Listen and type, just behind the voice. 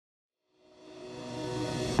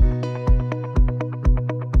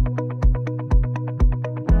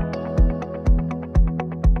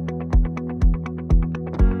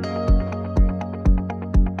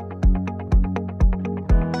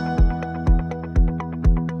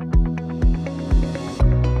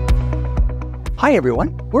Hi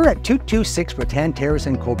everyone, we're at 226 Ruttan Terrace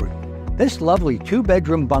in Cobourg. This lovely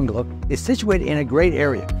 2-bedroom bungalow is situated in a great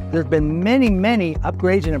area. There have been many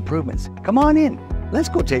upgrades and improvements. Come on in, let's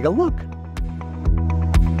go take a look.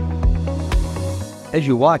 As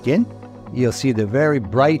you walk in, you'll see the very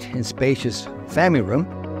bright and spacious family room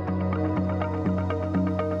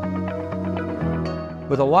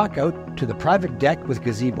with a walkout to the private deck with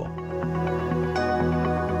gazebo.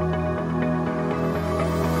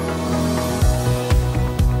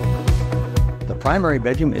 The primary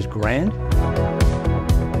bedroom is grand,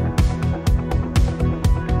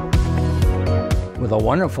 with a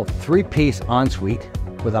wonderful 3-piece ensuite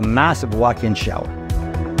with a massive walk-in shower.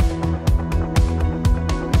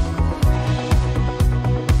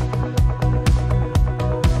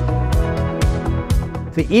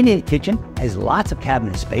 The Indian kitchen has lots of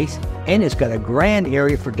cabinet space and it's got a grand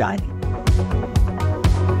area for dining.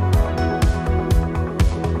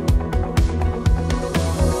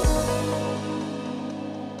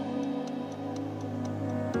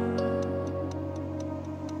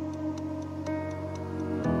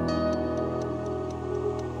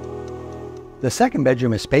 The second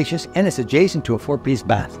bedroom is spacious and it's adjacent to a 4-piece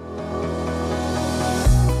bath.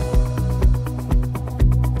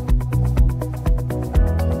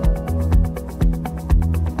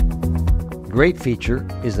 Great feature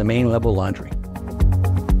is the main level laundry.